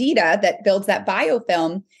candida that builds that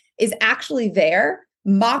biofilm is actually there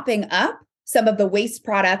mopping up some of the waste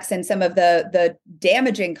products and some of the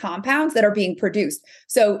damaging compounds that are being produced.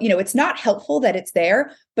 So, it's not helpful that it's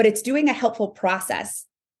there, but it's doing a helpful process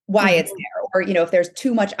why it's there. Or, if there's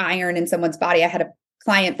too much iron in someone's body. I had a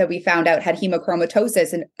client that we found out had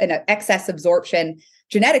hemochromatosis and an excess absorption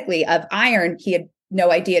genetically of iron. He had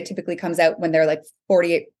no idea. It typically comes out when they're like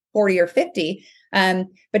 40 or 50.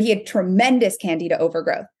 But he had tremendous candida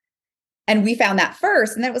overgrowth. And we found that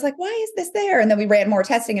first. And then it was like, why is this there? And then we ran more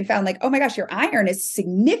testing and found like, oh my gosh, your iron is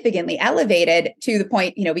significantly elevated to the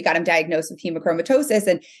point, we got him diagnosed with hemochromatosis.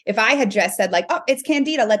 And if I had just said like, oh, it's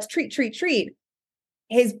candida, let's treat,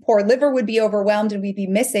 his poor liver would be overwhelmed and we'd be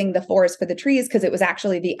missing the forest for the trees, because it was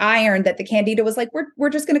actually the iron that the candida was like, we're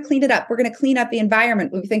just going to clean it up. We're going to clean up the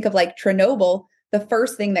environment. When we think of like Chernobyl, the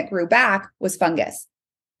first thing that grew back was fungus,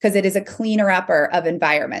 because it is a cleaner upper of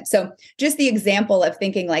environment. So just the example of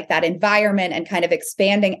thinking like that environment and kind of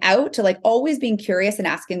expanding out to like always being curious and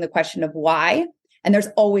asking the question of why. And there's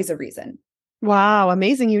always a reason. Wow,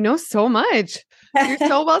 amazing. You know so much. You're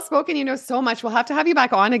so well spoken. You know so much. We'll have to have you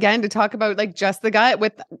back on again to talk about like just the gut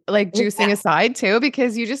with like juicing aside too,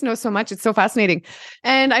 because you just know so much. It's so fascinating.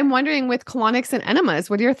 And I'm wondering with colonics and enemas,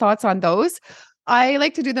 what are your thoughts on those? I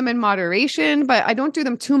like to do them in moderation, but I don't do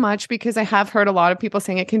them too much because I have heard a lot of people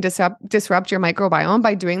saying it can disrupt your microbiome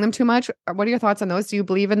by doing them too much. What are your thoughts on those? Do you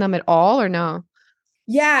believe in them at all or no?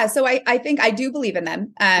 Yeah, so I think I do believe in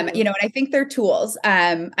them. And I think they're tools.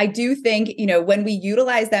 I do think, when we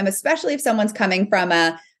utilize them, especially if someone's coming from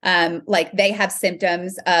a like they have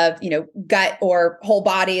symptoms of, gut or whole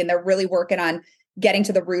body and they're really working on getting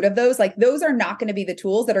to the root of those, like those are not going to be the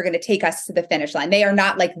tools that are going to take us to the finish line. They are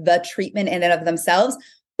not like the treatment in and of themselves,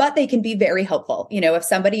 but they can be very helpful. If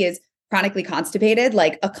somebody is chronically constipated,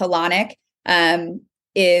 like a colonic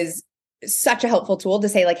is such a helpful tool to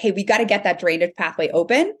say like, hey, we got to get that drainage pathway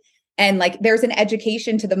open. And like, there's an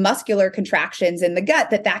education to the muscular contractions in the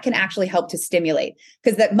gut that can actually help to stimulate,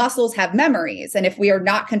 because that muscles have memories. And if we are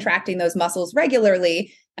not contracting those muscles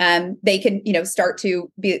regularly, they can, start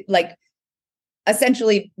to be like,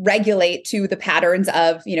 essentially regulate to the patterns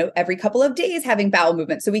of, every couple of days having bowel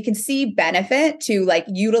movement. So we can see benefit to like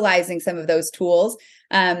utilizing some of those tools.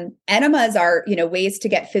 Enemas are, ways to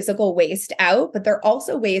get physical waste out, but they're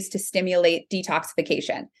also ways to stimulate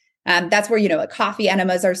detoxification. That's where, coffee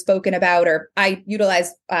enemas are spoken about, or I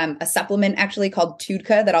utilize a supplement actually called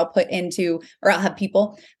TUDCA that I'll have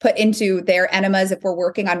people put into their enemas if we're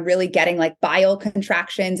working on really getting like bile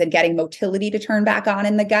contractions and getting motility to turn back on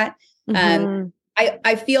in the gut.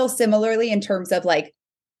 I feel similarly in terms of like,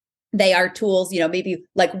 they are tools, maybe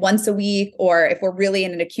like once a week, or if we're really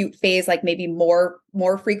in an acute phase, like maybe more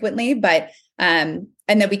frequently, but, and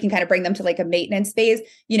then we can kind of bring them to like a maintenance phase.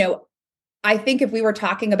 I think if we were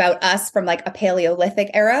talking about us from like a Paleolithic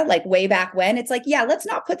era, like way back when, it's like, yeah, let's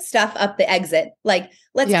not put stuff up the exit. Like,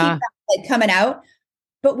 let's keep that like coming out.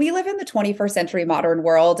 But we live in the 21st century modern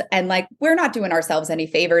world, and like, we're not doing ourselves any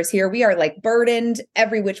favors here. We are like burdened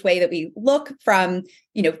every which way that we look from,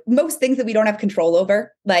 most things that we don't have control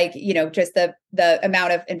over, like, just the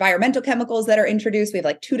amount of environmental chemicals that are introduced. We have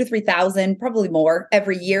like 2,000 to 3,000, probably more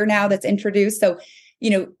every year now that's introduced. So,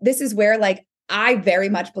 this is where like, I very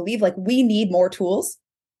much believe like we need more tools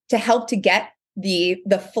to help to get the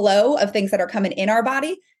flow of things that are coming in our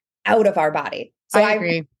body out of our body. So I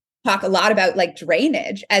agree. Talk a lot about like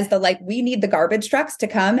drainage as we need the garbage trucks to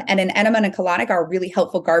come, and an enema and a colonic are a really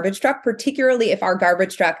helpful garbage truck, particularly if our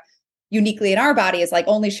garbage truck uniquely in our body is like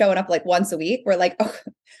only showing up like once a week. We're like, oh,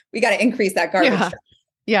 we got to increase that garbage truck.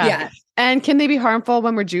 Yeah. And can they be harmful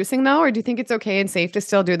when we're juicing though? Or do you think it's okay and safe to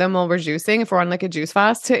still do them while we're juicing if we're on like a juice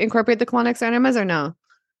fast to incorporate the colonics or enemas, or no?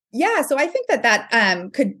 Yeah. So I think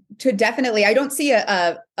that could definitely, I don't see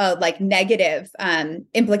a like negative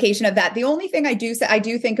implication of that. The only thing I do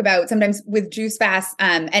think about sometimes with juice fasts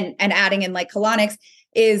and adding in like colonics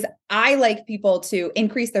is I like people to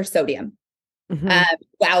increase their sodium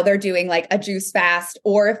while they're doing like a juice fast,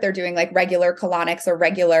 or if they're doing like regular colonics or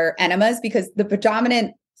regular enemas, because the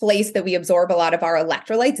predominant place that we absorb a lot of our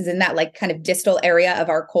electrolytes is in that like kind of distal area of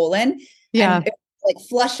our colon. Yeah. And like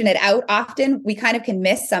flushing it out often, we kind of can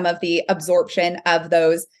miss some of the absorption of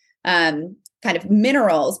those kind of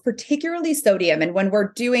minerals, particularly sodium. And when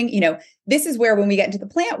we're doing, this is where when we get into the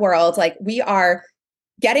plant world, like we are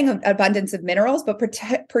getting an abundance of minerals, but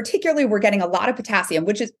particularly we're getting a lot of potassium,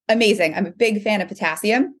 which is amazing. I'm a big fan of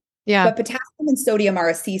potassium. Yeah. But potassium and sodium are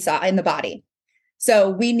a seesaw in the body.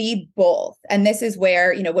 So we need both. And this is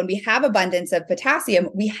where, when we have abundance of potassium,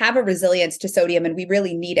 we have a resilience to sodium and we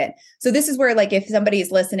really need it. So this is where like, if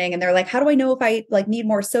somebody's listening and they're like, how do I know if I like need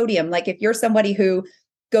more sodium? Like if you're somebody who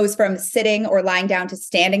goes from sitting or lying down to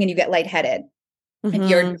standing and you get lightheaded,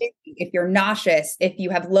 if you're nauseous, if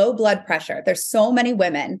you have low blood pressure, there's so many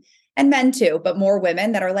women and men too, but more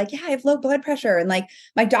women that are like, yeah, I have low blood pressure. And like,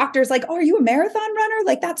 my doctor's like, oh, are you a marathon runner?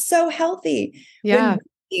 Like, that's so healthy. Yeah.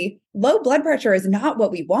 Low blood pressure is not what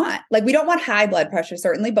we want. Like, we don't want high blood pressure,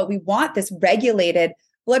 certainly, but we want this regulated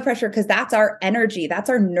blood pressure because that's our energy. That's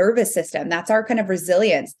our nervous system. That's our kind of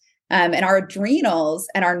resilience. And our adrenals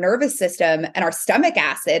and our nervous system and our stomach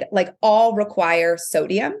acid, like all require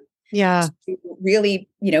sodium. Yeah. To really,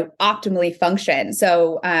 optimally function.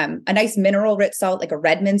 So a nice mineral rich salt, like a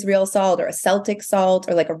Redmond's real salt or a Celtic salt,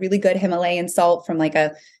 or like a really good Himalayan salt from like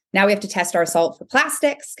now we have to test our salt for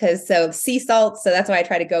plastics so sea salt. So that's why I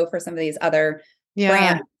try to go for some of these other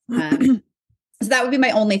brands. So that would be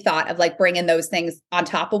my only thought of like bringing those things on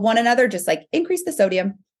top of one another, just like increase the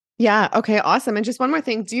sodium. Yeah. Okay. Awesome. And just one more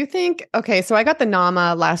thing. Do you think, so I got the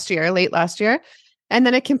NAMA late last year. And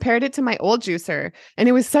then I compared it to my old juicer, and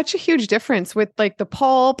it was such a huge difference with like the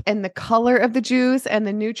pulp and the color of the juice and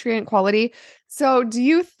the nutrient quality. So do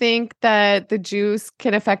you think that the juice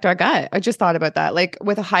can affect our gut? I just thought about that, like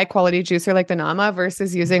with a high quality juicer like the Nama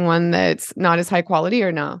versus using one that's not as high quality,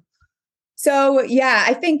 or no? So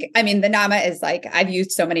yeah, I mean, the Nama is like, I've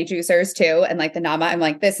used so many juicers too. And like the Nama, I'm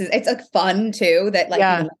like, it's like fun too, that like,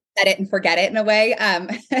 Yeah. set it and forget it in a way.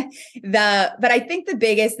 But I think the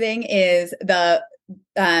biggest thing is the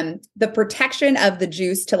protection of the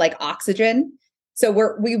juice to like oxygen. So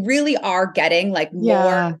we really are getting like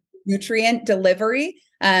more nutrient delivery.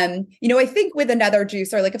 I think with another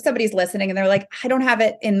juicer, like if somebody's listening and they're like, I don't have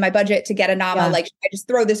it in my budget to get a Nama, like should I just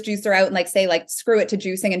throw this juicer out and like say like screw it to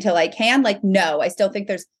juicing until I can? Like, no, I still think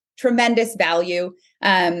there's tremendous value.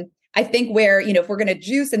 I think where, if we're going to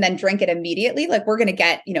juice and then drink it immediately, like we're going to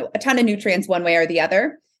get, a ton of nutrients one way or the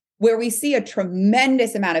other. Where we see a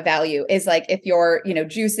tremendous amount of value is like if you're,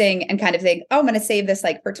 juicing and kind of saying, oh, I'm going to save this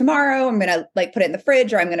like for tomorrow. I'm going to like put it in the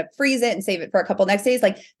fridge, or I'm going to freeze it and save it for a couple next days.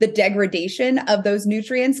 Like the degradation of those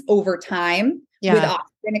nutrients over time with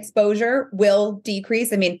oxygen exposure will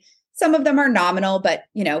decrease. I mean, some of them are nominal, but,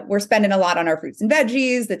 we're spending a lot on our fruits and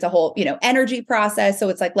veggies. It's a whole, energy process. So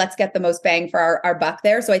it's like, let's get the most bang for our buck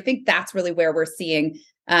there. So I think that's really where we're seeing,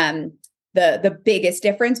 the biggest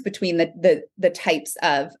difference between the types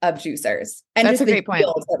of juicers, and that's just a the great point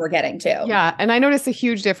yields that we're getting too. Yeah. And I notice a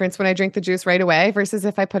huge difference when I drink the juice right away versus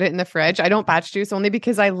if I put it in the fridge. I don't batch juice only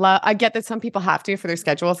because I get that some people have to for their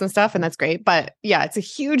schedules and stuff, and that's great. But yeah, it's a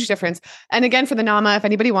huge difference. And again, for the Nama, if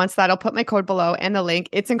anybody wants that, I'll put my code below and the link.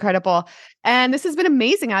 It's incredible. And this has been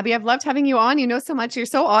amazing, Abby. I've loved having you on. You know so much. You're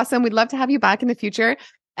so awesome. We'd love to have you back in the future.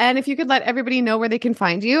 And if you could let everybody know where they can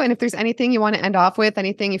find you, and if there's anything you want to end off with,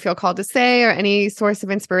 anything you feel called to say, or any source of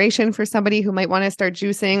inspiration for somebody who might want to start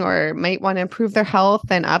juicing or might want to improve their health,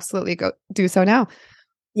 then absolutely go do so now.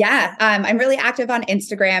 Yeah. I'm really active on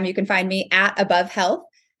Instagram. You can find me at Above Health.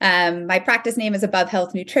 My practice name is Above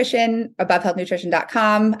Health Nutrition,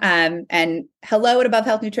 AboveHealthNutrition.com. And hello at Above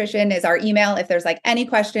Health Nutrition is our email. If there's like any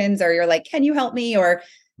questions, or you're like, can you help me, or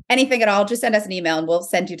anything at all, just send us an email and we'll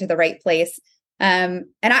send you to the right place. And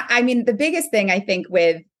I mean, the biggest thing I think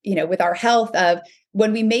with our health, of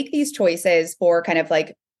when we make these choices for kind of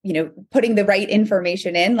like, putting the right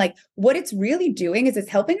information in, like what it's really doing is it's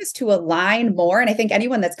helping us to align more. And I think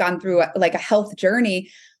anyone that's gone through like a health journey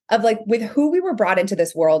of like with who we were brought into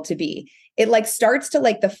this world to be, it like starts to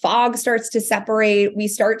like the fog starts to separate. We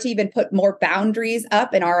start to even put more boundaries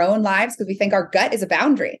up in our own lives because we think our gut is a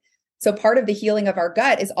boundary. So part of the healing of our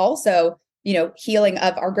gut is also healing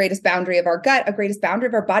of our greatest boundary of our gut, a greatest boundary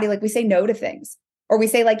of our body. Like we say no to things, or we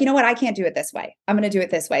say like, you know what, I can't do it this way. I'm going to do it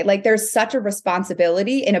this way. Like there's such a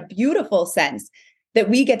responsibility in a beautiful sense that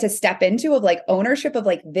we get to step into of like ownership of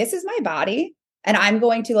like, this is my body and I'm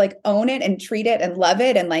going to like own it and treat it and love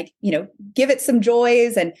it. And like, give it some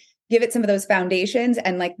joys and give it some of those foundations.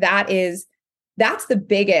 And like, that's the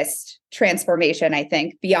biggest transformation, I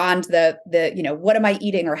think, beyond the what am I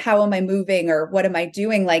eating or how am I moving or what am I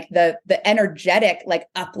doing? Like the energetic, like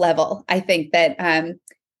up level, I think that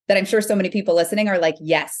I'm sure so many people listening are like,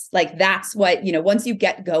 yes, like that's what, once you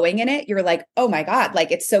get going in it, you're like, oh my God,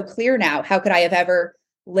 like it's so clear now. How could I have ever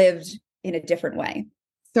lived in a different way?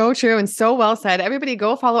 So true and so well said. Everybody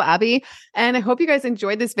go follow Abby. And I hope you guys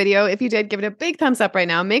enjoyed this video. If you did, give it a big thumbs up right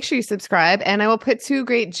now. Make sure you subscribe. And I will put 2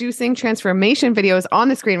 great juicing transformation videos on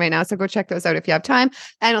the screen right now. So go check those out if you have time.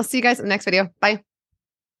 And I'll see you guys in the next video. Bye.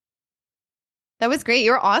 That was great.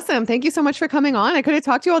 You're awesome. Thank you so much for coming on. I could have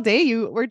talked to you all day. You were